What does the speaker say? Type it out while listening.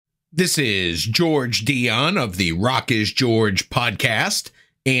This is George Dionne of the Rock is George podcast,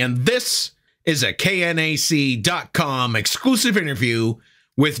 and this is a KNAC.com exclusive interview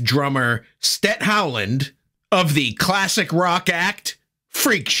with drummer STET HOWLAND of the classic rock act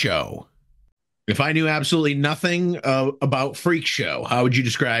FREAKSHOW. If I knew absolutely nothing about FREAKSHOW, how would you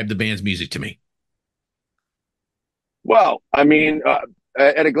describe the band's music to me? Well, I mean,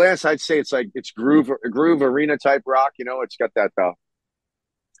 at a glance, I'd say it's groove arena type rock. You know, it's got that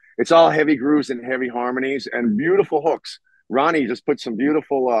it's all heavy grooves and heavy harmonies and beautiful hooks. Ronnie just put some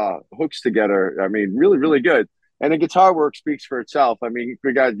beautiful hooks together. I mean, really, really good. And the guitar work speaks for itself. I mean,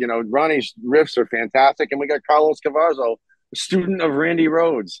 we got, Ronnie's riffs are fantastic. And we got Carlos Cavazo, a student of Randy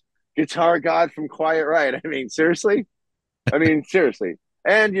Rhoads, guitar god from Quiet Riot. I mean, seriously? Seriously.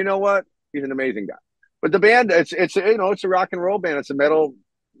 And you know what? He's an amazing guy. But the band, it's a rock and roll band. It's a metal,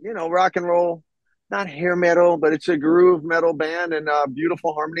 rock and roll, not hair metal, but it's a groove metal band and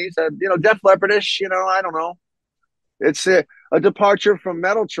beautiful harmonies. Def Leppardish, I don't know. It's a departure from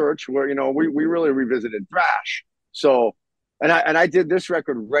Metal Church where, we really revisited thrash. So, and I did this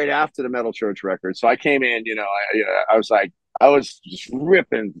record right after the Metal Church record. So I came in, I was like, I was just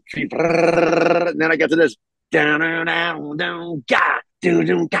ripping. And then I got to this.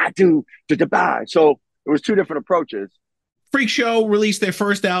 So it was two different approaches. FREAKSHOW released their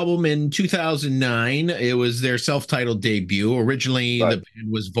first album in 2009. It was their self-titled debut. Originally, But the band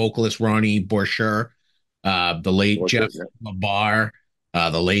was vocalist Ronnie Borscher, the late Jeff LaBar,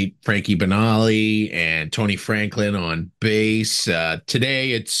 the late Frankie Banali, and Tony Franklin on bass.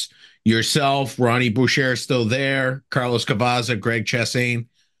 Today, it's yourself, Ronnie Borscher still there, Carlos Cavazo, Greg Chassain.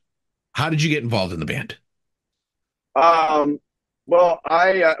 How did you get involved in the band? Well,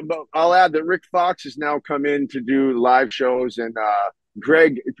 I'll add that Rick Fox has now come in to do live shows, and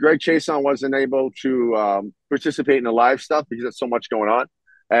Greg Chassain wasn't able to participate in the live stuff because there's so much going on,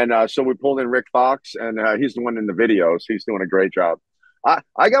 and so we pulled in Rick Fox, and he's the one in the videos. He's doing a great job.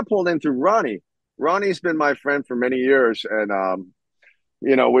 I got pulled in through Ronnie. Ronnie's been my friend for many years, and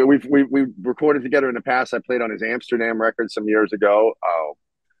we recorded together in the past. I played on his Amsterdam record some years ago,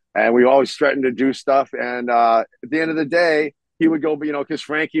 and we always threatened to do stuff. And at the end of the day, he would go, because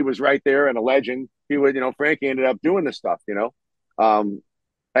Frankie was right there and a legend. He would, Frankie ended up doing the stuff, but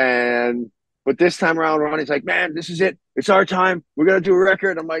this time around, Ronnie's like, man, this is it. It's our time. We're going to do a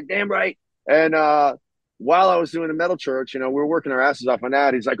record. I'm like, damn right. And while I was doing the Metal Church, we were working our asses off on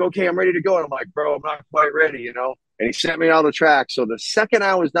that. He's like, okay, I'm ready to go. And I'm like, bro, I'm not quite ready, And he sent me all the tracks. So the second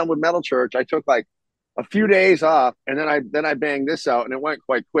I was done with Metal Church, I took like a few days off, and then I banged this out, and it went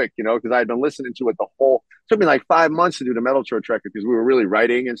quite quick, because I had been listening to it it took me like 5 months to do the Metal Church record because we were really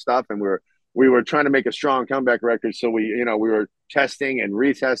writing and stuff, and we were trying to make a strong comeback record. So we were testing and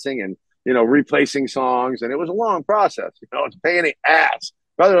retesting and replacing songs, and it was a long process. It's a pain in the ass,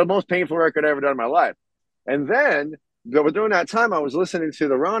 probably the most painful record I ever done in my life. And then during that time, I was listening to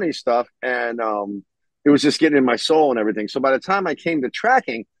the Ronnie stuff, and it was just getting in my soul and everything. So by the time I came to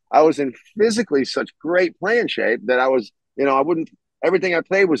tracking, I was in physically such great playing shape that I was, I wouldn't, everything I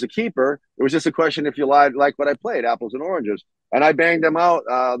played was a keeper. It was just a question if you like what I played, apples and oranges. And I banged them out,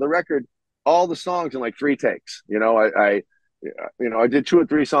 the record, all the songs in like 3 takes. I did 2 or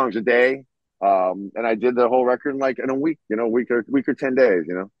 3 songs a day. And I did the whole record in a week, week or 10 days,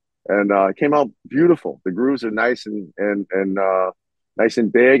 and it came out beautiful. The grooves are nice and nice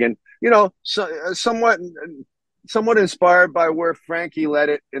and big. And, somewhat inspired by where Frankie led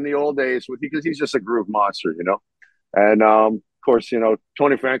it in the old days because he's just a groove monster, And of course,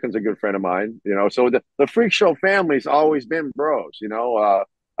 Tony Franklin's a good friend of mine, So the FREAKSHOW family's always been bros,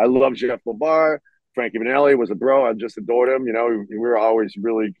 I love Jeff LaBar. Frankie Banali was a bro. I just adored him, we were always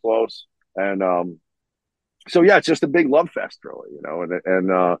really close. And so yeah, it's just a big love fest, really,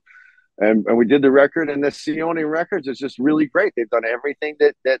 and we did the record, and this Eonian Records is just really great. They've done everything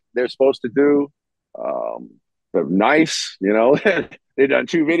that they're supposed to do. They're nice, They've done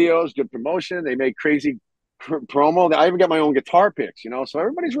 2 videos, good promotion. They made crazy promo. I even got my own guitar picks, So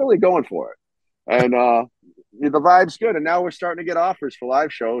everybody's really going for it, and the vibe's good. And now we're starting to get offers for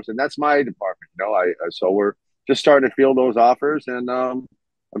live shows, and that's my department, So we're just starting to field those offers, and I'm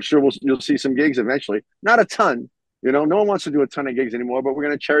sure you'll see some gigs eventually. Not a ton, No one wants to do a ton of gigs anymore, but we're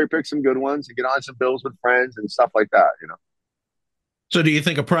going to cherry pick some good ones and get on some bills with friends and stuff like that, So do you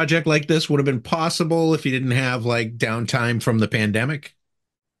think a project like this would have been possible if you didn't have like downtime from the pandemic?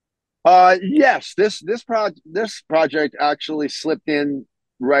 Yes, this project actually slipped in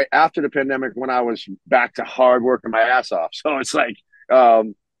right after the pandemic when I was back to hard working my ass off. So it's like,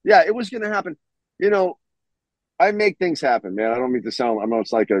 yeah, it was going to happen. I make things happen, man. I don't mean to sound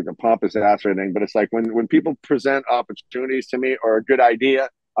almost like a pompous ass or anything, but it's like when people present opportunities to me or a good idea,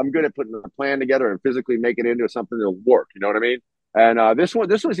 I'm good at putting a plan together and physically make it into something that'll work. You know what I mean? And this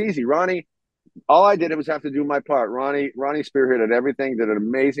was easy. Ronnie, all I did was have to do my part. Ronnie spearheaded everything, did an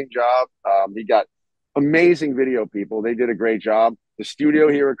amazing job. He got amazing video people. They did a great job. The studio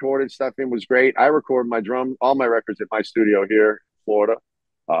he recorded stuff in was great. I record all my records at my studio here in Florida.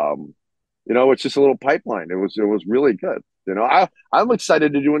 You know, it's just a little pipeline. It was really good. You know, I'm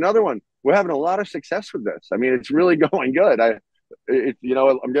excited to do another one. We're having a lot of success with this. I mean, it's really going good. You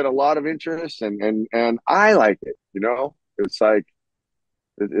know, I'm getting a lot of interest, and I like it. You know, it's like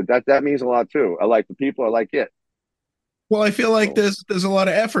that means a lot too. I like the people. I like it. Well, I feel like So, there's a lot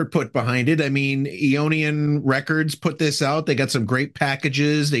of effort put behind it. I mean, Eonian Records put this out. They got some great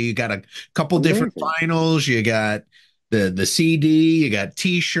packages. You got a couple different amazing. vinyls. You got the CD. You got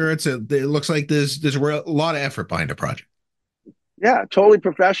T-shirts. It looks like there's a lot of effort behind the project. Yeah, totally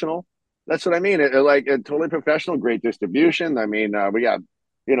professional. That's what I mean. Totally professional, great distribution. I mean, we got,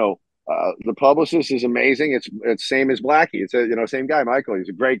 you know, the publicist is amazing. It's same as Blackie. It's a, you know, same guy, Michael. He's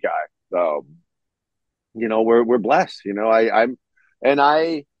a great guy. So, you know, we're blessed. You know, I am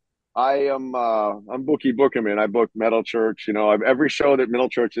I'm booking man. I booked Metal Church. You know, every show that Metal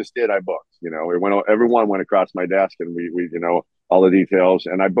Church just did, I booked. You know, everyone went across my desk, and we you know, all the details.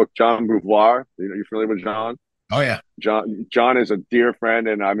 And I booked John Beauvoir. You familiar with John? Oh yeah. John is a dear friend,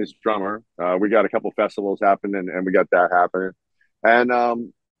 and I'm his drummer. We got a couple festivals happening, and we got that happening. And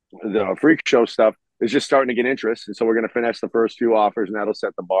the freak show stuff is just starting to get interest, and so we're going to finish the first few offers, and that'll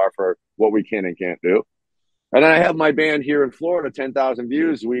set the bar for what we can and can't do. And then I have my band here in Florida, 10,000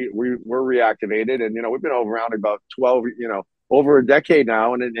 views. We're reactivated, and you know we've been around about 12, you know, over a decade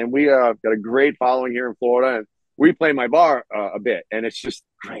now, and we got a great following here in Florida, and we play my bar a bit, and it's just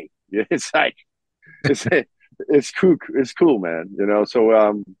great. It's like it's it's cool, man. You know,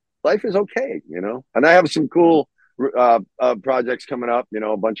 so life is okay. You know, and I have some cool projects coming up. You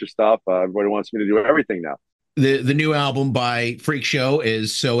know, a bunch of stuff. Everybody wants me to do everything now. The new album by Freak Show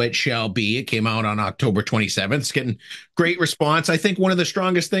is So It Shall Be. It came out on October 27th. It's getting great response. I think one of the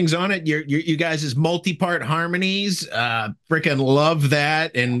strongest things on it, you guys' multi-part harmonies, freaking love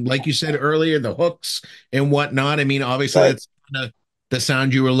that. And like you said earlier, the hooks and whatnot. I mean, obviously Right. that's kind of the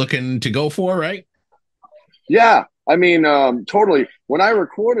sound you were looking to go for, right? Yeah. I mean, totally. When I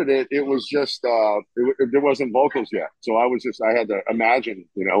recorded it, it was just there wasn't vocals yet, so I had to imagine,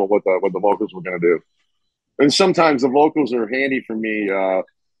 you know, what the vocals were going to do. And sometimes the vocals are handy for me,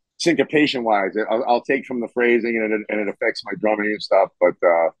 syncopation wise. I'll take from the phrasing, and it affects my drumming and stuff. But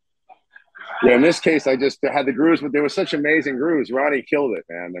yeah, in this case, I just had the grooves, but they were such amazing grooves. Ronnie killed it,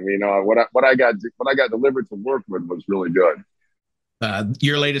 man. I mean, what I got delivered to work with was really good.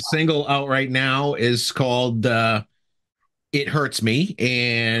 Your latest single out right now is called It Hurts Me,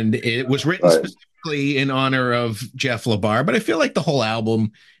 and it was written Right. specifically in honor of Jeff LaBar, but I feel like the whole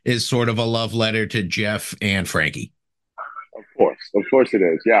album is sort of a love letter to Jeff and Frankie. Of course it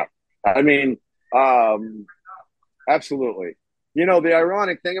is. Yeah. I mean, um, absolutely. You know, the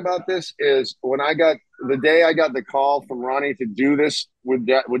ironic thing about this is the day I got the call from Ronnie to do this with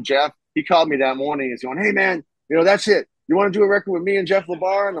Jeff, he called me that morning. He's going, "Hey man, you know, that's it. You want to do a record with me and Jeff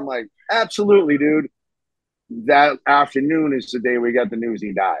LaBar?" And I'm like, "Absolutely, dude." That afternoon is the day we got the news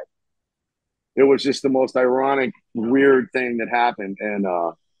he died. It was just the most ironic, weird thing that happened. And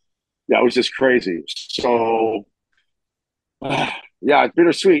yeah, it was just crazy. So yeah, it's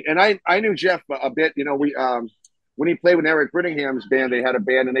bittersweet. And I knew Jeff a bit. You know, we when he played with Eric Brittingham's band, they had a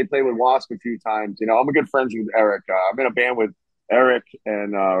band and they played with Wasp a few times. You know, I'm a good friends with Eric. I'm in a band with Eric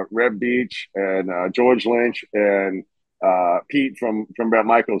and Reb Beach and George Lynch and Pete from Brett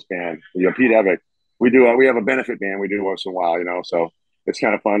Michaels' band. You know, Pete Evick. We have a benefit band we do once in a while. You know, so it's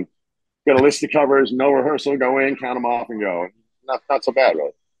kind of fun. Got a list of covers, no rehearsal, go in, count them off, and go. Not so bad,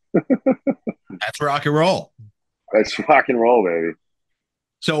 really. That's rock and roll. That's rock and roll, baby.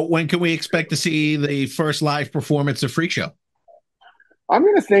 So when can we expect to see the first live performance of Freak Show? I'm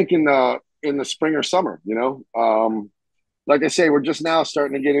gonna think in the spring or summer. You know, like I say, we're just now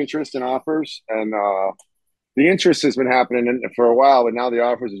starting to get interest in offers, and the interest has been happening for a while, but now the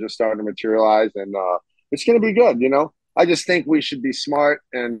offers are just starting to materialize, and it's gonna be good. You know, I just think we should be smart,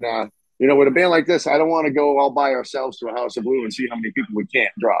 and you know, with a band like this, I don't want to go all by ourselves to a House of Blue and see how many people we can't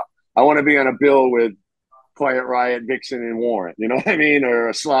draw. I want to be on a bill with Quiet Riot, Vixen, and Warrant. You know what I mean? Or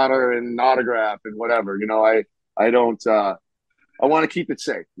a Slaughter and Autograph and whatever. You know, I don't. I want to keep it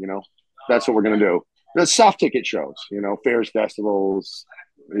safe. You know, that's what we're gonna do. There's soft ticket shows. You know, fairs, festivals,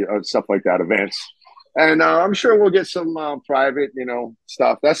 you know, stuff like that, events. And I'm sure we'll get some private, you know,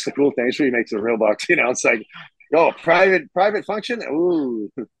 stuff. That's the cool thing. It's really makes the real bucks. You know, it's like, oh, private function.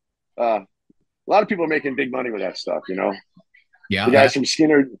 Ooh, a lot of people are making big money with that stuff. You know. Yeah, The guys from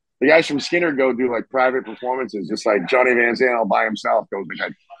Skinner, the guys from Skinner go do like private performances, just like Johnny Van Zandt by himself goes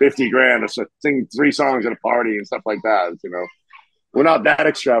like 50 grand to sing 3 songs at a party and stuff like that. You know, we're not that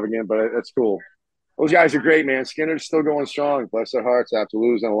extravagant, but it's cool. Those guys are great, man. Skinner's still going strong. Bless their hearts after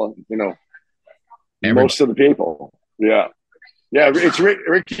losing, you know, everybody. most of the people. Yeah. Yeah. It's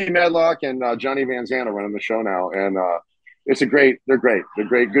Ricky Medlock and Johnny Van Zandt are running the show now. And it's they're great. They're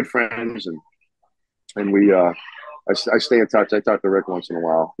great, good friends. And I stay in touch. I talk to Rick once in a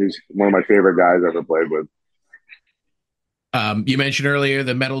while. He's one of my favorite guys I ever played with. You mentioned earlier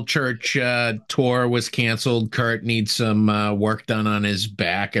the Metal Church tour was canceled. Kurt needs some work done on his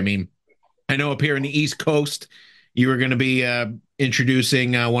back. I mean, I know up here in the East Coast, you were going to be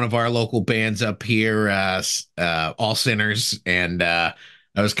introducing one of our local bands up here, All Sinners, and I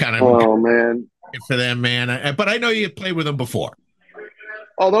was kind of Oh man, for them, man. But I know you played with them before.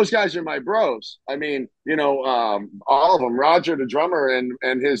 oh, those guys are my bros. I mean, you know, all of them. Roger, the drummer,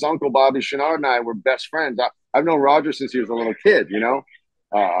 and his uncle Bobby Chenard and I were best friends. I've known Roger since he was a little kid. You know,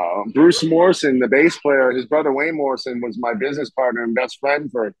 Bruce Morrison, the bass player, his brother Wayne Morrison was my business partner and best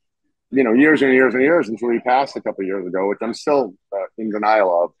friend for years and years and years until he passed a couple of years ago, which I'm still in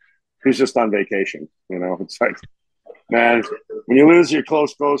denial of. He's just on vacation. You know, it's like, man, when you lose your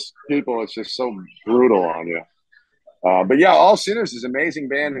close people, it's just so brutal on you. But yeah, All Sinners is an amazing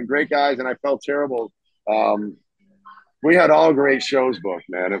band and great guys, and I felt terrible. We had all great shows booked,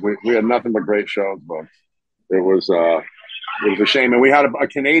 man. We had nothing but great shows booked. It was a shame, and we had a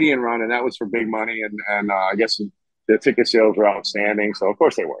Canadian run, and that was for big money, and I guess the ticket sales were outstanding, so of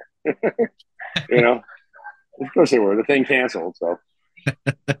course they were. You know, of course they were. The thing canceled, so.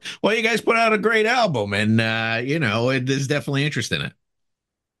 Well, you guys put out a great album, and there's definitely interest in it.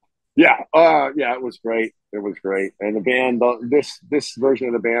 Yeah, yeah, it was great. It was great, and the band, this version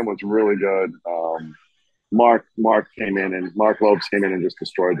of the band was really good. Mark Lopes came in and just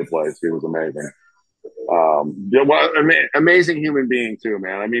destroyed the place. He was amazing. Yeah, well, amazing human being too,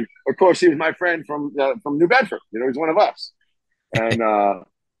 man. I mean, of course, he was my friend from New Bedford. You know, he's one of us, and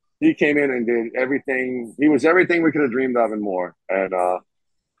he came in and did everything. He was everything we could have dreamed of and more. And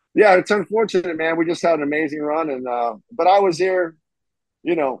yeah, it's unfortunate, man. We just had an amazing run, and but I was there,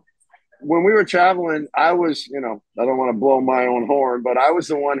 you know. When we were traveling, I was, I don't want to blow my own horn, but I was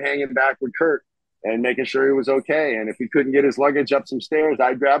the one hanging back with Kurt and making sure he was okay. And if he couldn't get his luggage up some stairs,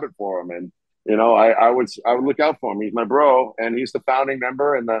 I'd grab it for him. And, I would look out for him. He's my bro, and he's the founding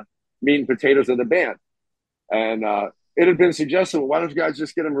member and the meat and potatoes of the band. And it had been suggested, well, why don't you guys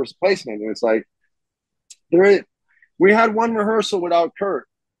just get him a replacement? And it's like, we had one rehearsal without Kurt.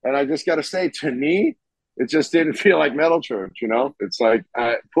 And I just got to say, to me, it just didn't feel like Metal Church, you know? It's like,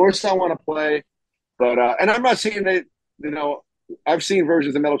 of course I want to play, but, and I'm not saying that, I've seen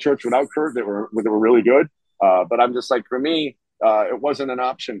versions of Metal Church without Kurt that were really good. But I'm just like, for me, it wasn't an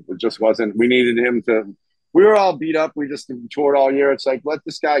option. It just wasn't. We needed him we were all beat up. We just toured all year. It's like, let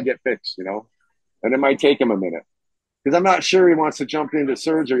this guy get fixed, and it might take him a minute because I'm not sure he wants to jump into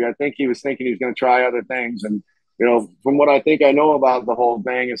surgery. I think he was thinking he's going to try other things. And, from what I think I know about the whole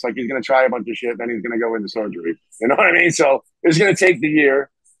thing, it's like he's going to try a bunch of shit, then he's going to go into surgery. You know what I mean? So it's going to take the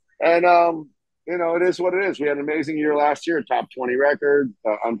year. And, it is what it is. We had an amazing year last year, top 20 record,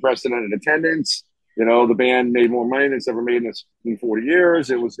 unprecedented attendance. The band made more money than it's ever made in 40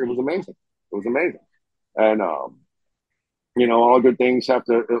 years. It was amazing. It was amazing. And, all good things have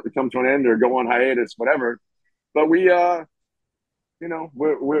to come to an end or go on hiatus, whatever. But we love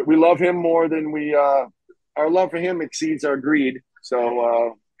him more than our love for him exceeds our greed.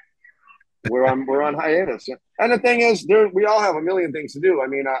 So we're on hiatus. And the thing is, we all have a million things to do. I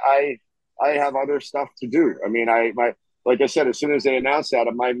mean, I have other stuff to do. I mean, like I said, as soon as they announced that,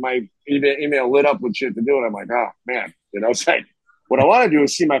 my email lit up with shit to do, and I'm like, oh man, it's like what I want to do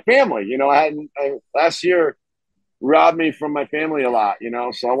is see my family. Last year robbed me from my family a lot,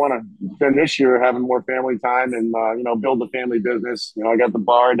 so I want to spend this year having more family time and, build the family business. I got the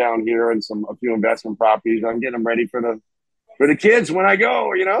bar down here and a few investment properties. I'm getting them ready for the kids when I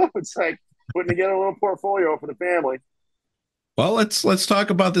go, it's like putting together a little portfolio for the family. Well, let's talk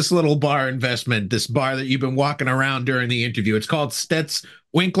about this little bar investment, this bar that you've been walking around during the interview. It's called STET's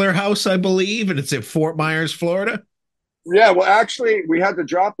Winkler House, I believe, and it's in Fort Myers, Florida. Yeah, well, actually, we had to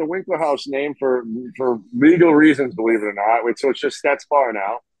drop the Winkler House name for legal reasons, believe it or not. So it's just Stet's Bar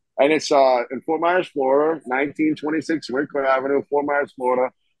now. And it's in Fort Myers, Florida, 1926 Winkler Avenue, Fort Myers,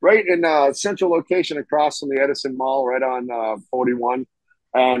 Florida, right in central location across from the Edison Mall, right on 41.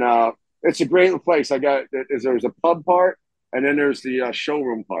 And it's a great place. There's a pub part, and then there's the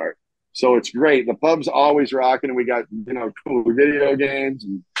showroom part. So it's great. The pub's always rocking, and we got, cool video games.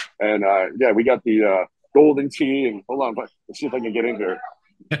 And yeah, we got the golden tee, and hold on, let's see if I can get in here.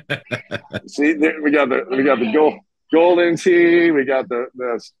 See, there, we got the golden tee, we got the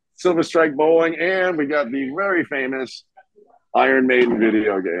Silver Strike bowling, and we got the very famous Iron Maiden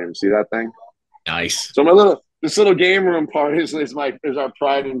video game. See that thing? Nice. So this little game room part is our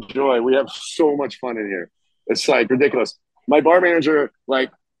pride and joy. We have so much fun in here. It's like ridiculous. My bar manager, like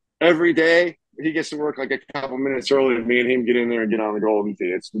every day, he gets to work like a couple minutes early, and me and him get in there and get on the golden tee.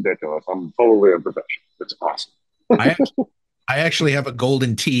 It's ridiculous. I'm totally unprofessional. It's awesome. I actually have a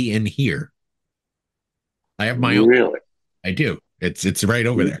golden tee in here. I have my own. Really? I do. It's right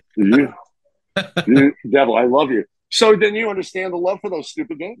over there. You devil, I love you. So then you understand the love for those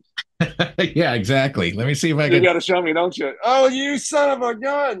stupid games. Yeah, exactly. Let me see if I can. You got to show me, don't you? Oh, you son of a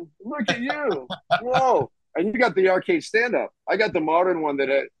gun! Look at you! Whoa! And you got the arcade stand-up. I got the modern one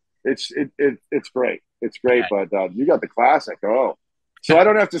it's great. It's great, but you got the classic. Oh, so I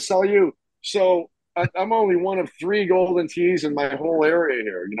don't have to sell you. So I'm only one of 3 golden tees in my whole area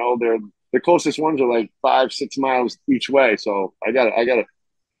here. You know, the closest ones are like 5-6 miles each way. So I got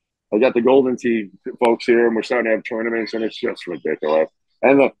the golden tee folks here, and we're starting to have tournaments, and it's just ridiculous.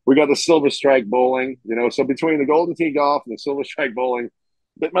 And we got the Silver Strike bowling. You know, so between the golden tee golf and the Silver Strike bowling,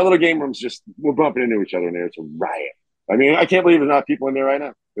 my little game room's we're bumping into each other in there. It's a riot. I mean, I can't believe there's not people in there right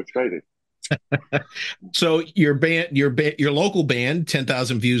now. It's crazy. So your local band,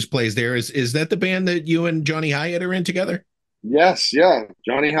 10,000 Views, plays there. Is that the band that you and Johnny Hyatt are in together? Yes, yeah,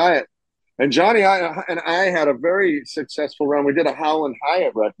 Johnny Hyatt. And Johnny and I had a very successful run. We did a Howland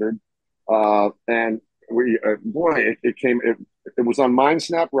Hyatt record, and it was on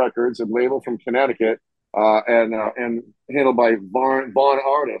Mindsnap Records, a label from Connecticut, and handled by Vaughn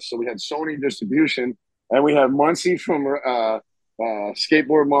Artists. So we had Sony distribution, and we had Muncie from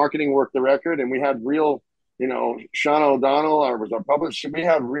Skateboard Marketing work the record, and we had real, you know, Sean O'Donnell was our publisher. We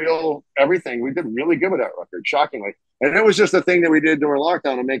had real everything. We did really good with that record, shockingly. And it was just a thing that we did during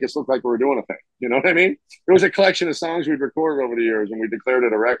lockdown to make us look like we were doing a thing. You know what I mean? It was a collection of songs we'd recorded over the years, and we declared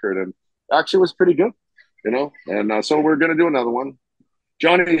it a record, and actually was pretty good, you know? And so we're going to do another one.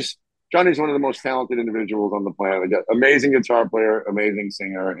 Johnny's one of the most talented individuals on the planet. Amazing guitar player, amazing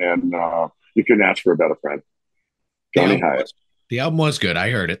singer, and you couldn't ask for a better friend. Johnny Hyatt. The album was good. I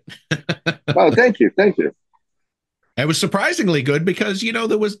heard it. Oh, thank you. Thank you. It was surprisingly good because, you know,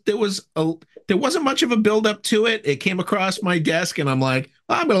 there wasn't much of a build up to it. It came across my desk and I'm like,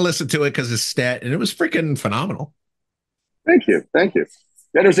 well, I'm going to listen to it because it's STET, and it was freaking phenomenal. Thank you. Thank you.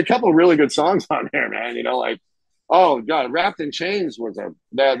 Yeah, there's a couple of really good songs on there, man. You know, like, oh God, Wrapped in Chains was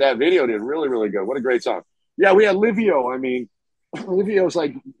that video did really, really good. What a great song. Yeah, we had Livio. I mean, Livio's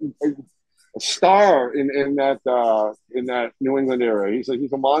like a star in that New England era. He's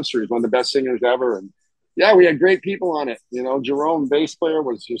a monster. He's one of the best singers ever. And yeah, we had great people on it. You know, Jerome, bass player,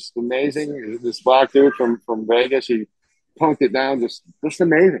 was just amazing. This black dude from Vegas, he punked it down, just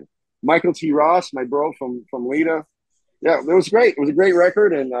amazing. Michael T. Ross, my bro from Lita. Yeah, it was great. It was a great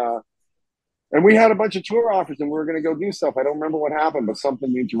record, and we had a bunch of tour offers, and we were going to go do stuff. I don't remember what happened, but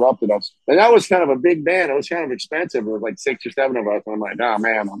something interrupted us. And that was kind of a big band. It was kind of expensive. It was like 6 or 7 of us. And I'm like, oh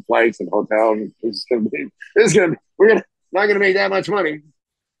man, on flights and hotels, we're not gonna make that much money.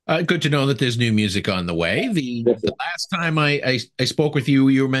 Good to know that there's new music on the way. The last time I spoke with you,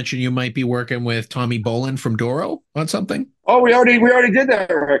 you mentioned you might be working with Tommy Bolin from DORO on something. Oh, we already did that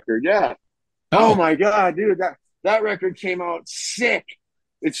record. Yeah. Oh my God, dude, that record came out sick.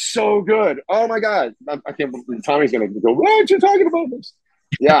 It's so good. Oh my God. I can't believe Tommy's going to go, why aren't you talking about this?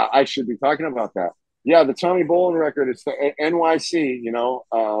 Yeah, I should be talking about that. Yeah, the Tommy Bolin record, it's the NYC, you know.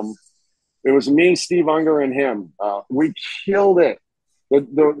 It was me, Steve Unger, and him. We killed it.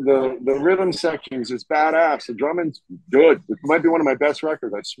 The rhythm sections is badass. The drumming's good. It might be one of my best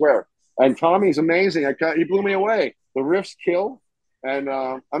records, I swear. And Tommy's amazing. He blew me away. The riffs kill, and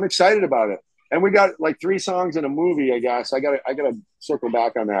I'm excited about it. And we got like 3 songs in a movie, I guess. I gotta circle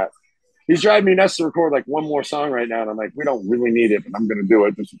back on that. He's driving me nuts to record like one more song right now, and I'm like, we don't really need it, but I'm gonna do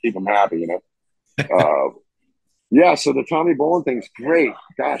it just to keep him happy, you know. Yeah. So the Tommy Bolin thing's great.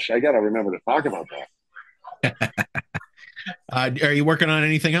 Gosh, I gotta remember to talk about that. Are you working on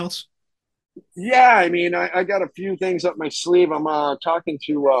anything else? Yeah, I mean, I got a few things up my sleeve. I'm talking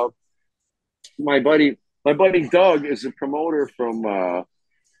to my buddy. My buddy Doug is a promoter from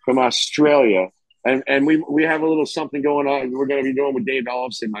Australia, and we have a little something going on. We're going to be doing with Dave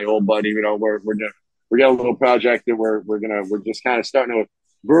Ellison, my old buddy. You know, we got a little project that we're just kind of starting to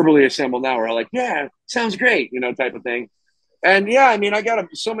verbally assemble now. We're like, yeah, sounds great, you know, type of thing. And yeah, I mean, I got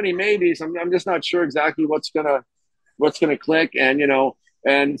so many maybes. I'm just not sure exactly what's gonna click. And you know,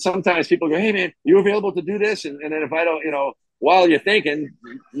 and sometimes people go, hey man, you available to do this? And then if I don't, you know, while you're thinking,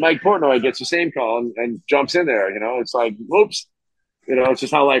 Mike Portnoy gets the same call and jumps in there. You know, it's like, whoops. You know, it's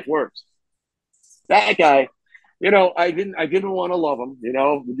just how life works. That guy, you know, I didn't want to love him. You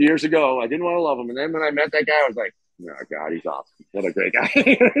know, years ago, I didn't want to love him, and then when I met that guy, I was like, oh God, he's awesome. What a great guy.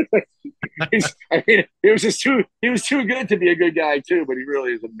 I mean, he was too good to be a good guy too, but he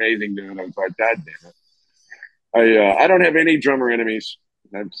really is amazing, dude. I was like, God damn it. I don't have any drummer enemies.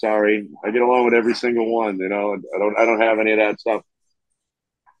 I'm sorry. I get along with every single one. You know, I don't have any of that stuff.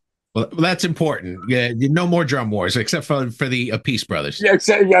 Well, that's important. Yeah, no more drum wars except for the Peace Brothers. Yeah,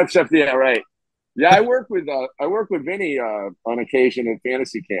 right. Yeah, I work with Vinny on occasion at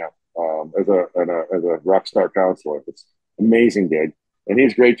fantasy camp as a rock star counselor. It's an amazing gig, and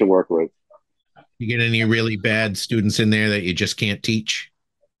he's great to work with. You get any really bad students in there that you just can't teach?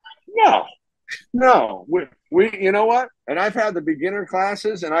 No, no, we you know what? And I've had the beginner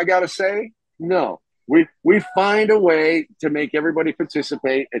classes, and I got to say, no, we find a way to make everybody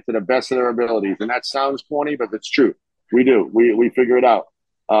participate to the best of their abilities, and that sounds corny, but it's true. We do. We figure it out.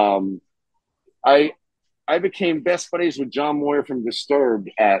 I I became best buddies with John Moyer from Disturbed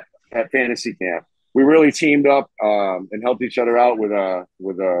at Fantasy Camp. We really teamed up and helped each other out with our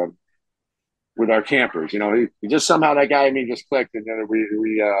campers. You know, he just somehow that guy and me just clicked, and then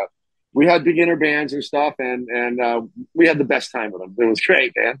we had beginner bands and stuff, and we had the best time with them. It was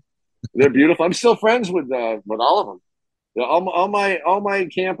great, man. They're beautiful. I'm still friends with all of them. All my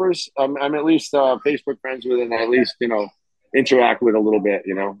campers, I'm at least Facebook friends with, and I at least interact with a little bit.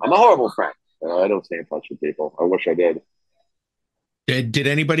 You know, I'm a horrible friend. I don't stay in touch with people. I wish I did. Did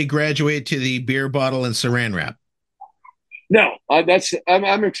anybody graduate to the beer bottle and saran wrap? No,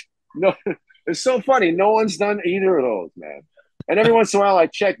 no. It's so funny. No one's done either of those, man. And every once in a while, I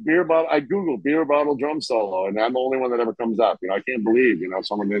check beer bottle. I Google beer bottle drum solo, and I'm the only one that ever comes up. You know, I can't believe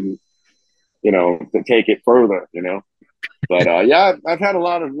someone didn't to take it further. But yeah, I've had a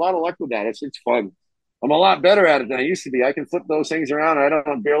lot of luck with that. It's fun. I'm a lot better at it than I used to be. I can flip those things around. I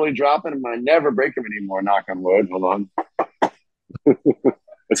don't barely drop them. I never break them anymore. Knock on wood. Hold on.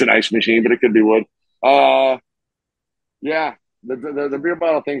 It's an ice machine, but it could be wood. Yeah, the beer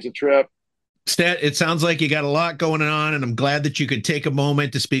bottle thing's a trip. Stet, it sounds like you got a lot going on, and I'm glad that you could take a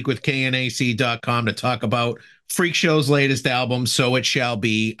moment to speak with KNAC.com to talk about Freakshow's latest album, So It Shall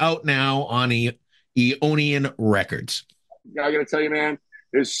Be, out now on Eonian Records. I got to tell you, man,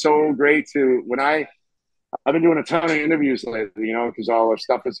 it's so great I've been doing a ton of interviews lately, because all the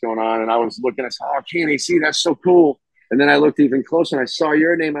stuff that's going on, and I was looking at, KNAC, that's so cool. And then I looked even closer and I saw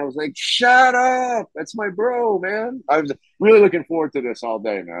your name. I was like, shut up. That's my bro, man. I was really looking forward to this all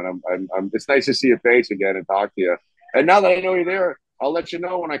day, man. It's nice to see your face again and talk to you. And now that I know you're there, I'll let you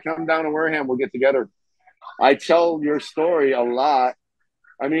know when I come down to Wareham, we'll get together. I tell your story a lot.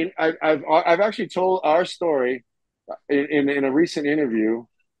 I mean, I've actually told our story in a recent interview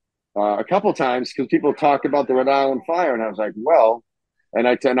a couple times because people talk about the Rhode Island fire. And I was like, well, and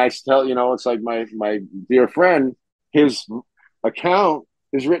I tell, it's like my dear friend, his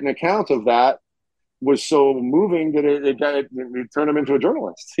written account of that was so moving that it turned him into a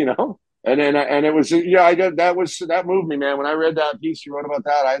journalist, And then it was that moved me, man. When I read that piece you wrote about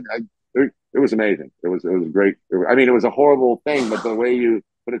that, it was amazing. It was great. It was a horrible thing, but the way you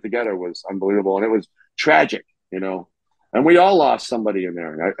put it together was unbelievable, and it was tragic, And we all lost somebody in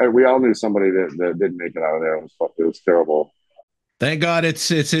there. We all knew somebody that didn't make it out of there. It was terrible. Thank God it's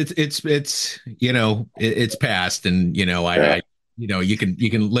past, and I you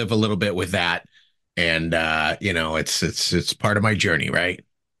can live a little bit with that, and it's part of my journey, right?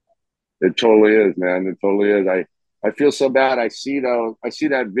 It totally is, man. It totally is. I feel so bad. I see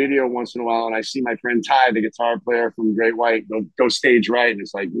that video once in a while, and I see my friend Ty, the guitar player from Great White, go stage right, and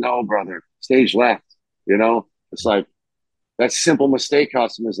it's like, no, brother, stage left. It's like that simple mistake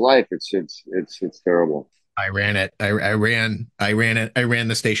cost him his life. It's terrible. I ran it. I ran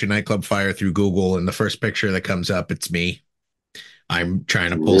the Station nightclub fire through Google, and the first picture that comes up, it's me. I'm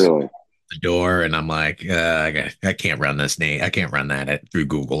trying to pull the door, and I'm like, I can't run this name. I can't run that through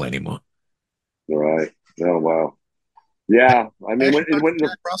Google anymore. All right. Oh wow. Yeah. I mean, when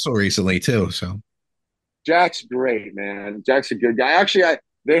Jack Russell recently too. So Jack's great, man. Jack's a good guy. Actually,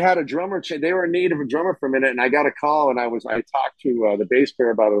 they had a drummer. They were in need of a drummer for a minute, and I got a call, and I talked to the bass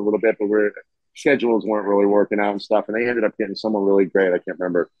player about it a little bit, but schedules weren't really working out and stuff, and they ended up getting someone really great. I can't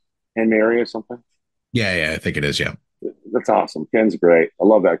remember, Ken Mary or something. Yeah, I think it is. Yeah, that's awesome. Ken's great. I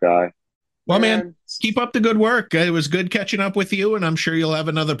love that guy. Well, man, keep up the good work. It was good catching up with you, and I'm sure you'll have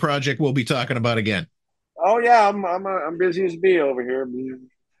another project we'll be talking about again. Oh yeah, I'm busy as bee over here.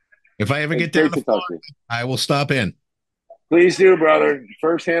 If I ever get down to Florida, I will stop in. Please do, brother.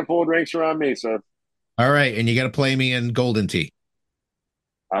 First handful of drinks are on me, sir. All right, and you got to play me in Golden Tee.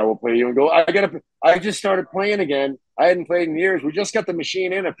 I will play you and go. I just started playing again. I hadn't played in years. We just got the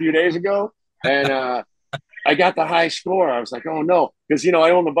machine in a few days ago, and I got the high score. I was like, oh no, because I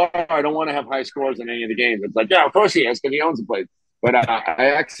own the bar. I don't want to have high scores in any of the games. It's like, yeah, of course he has, because he owns the place. But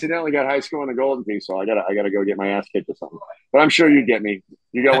I accidentally got high score in the Golden Tee, so I gotta go get my ass kicked or something. But I'm sure you get me.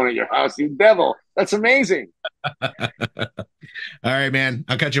 You got one at your house, you devil. That's amazing. All right, man.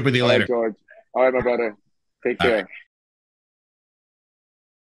 I'll catch up with you All later. right, George. All right, my brother. Take All care. right.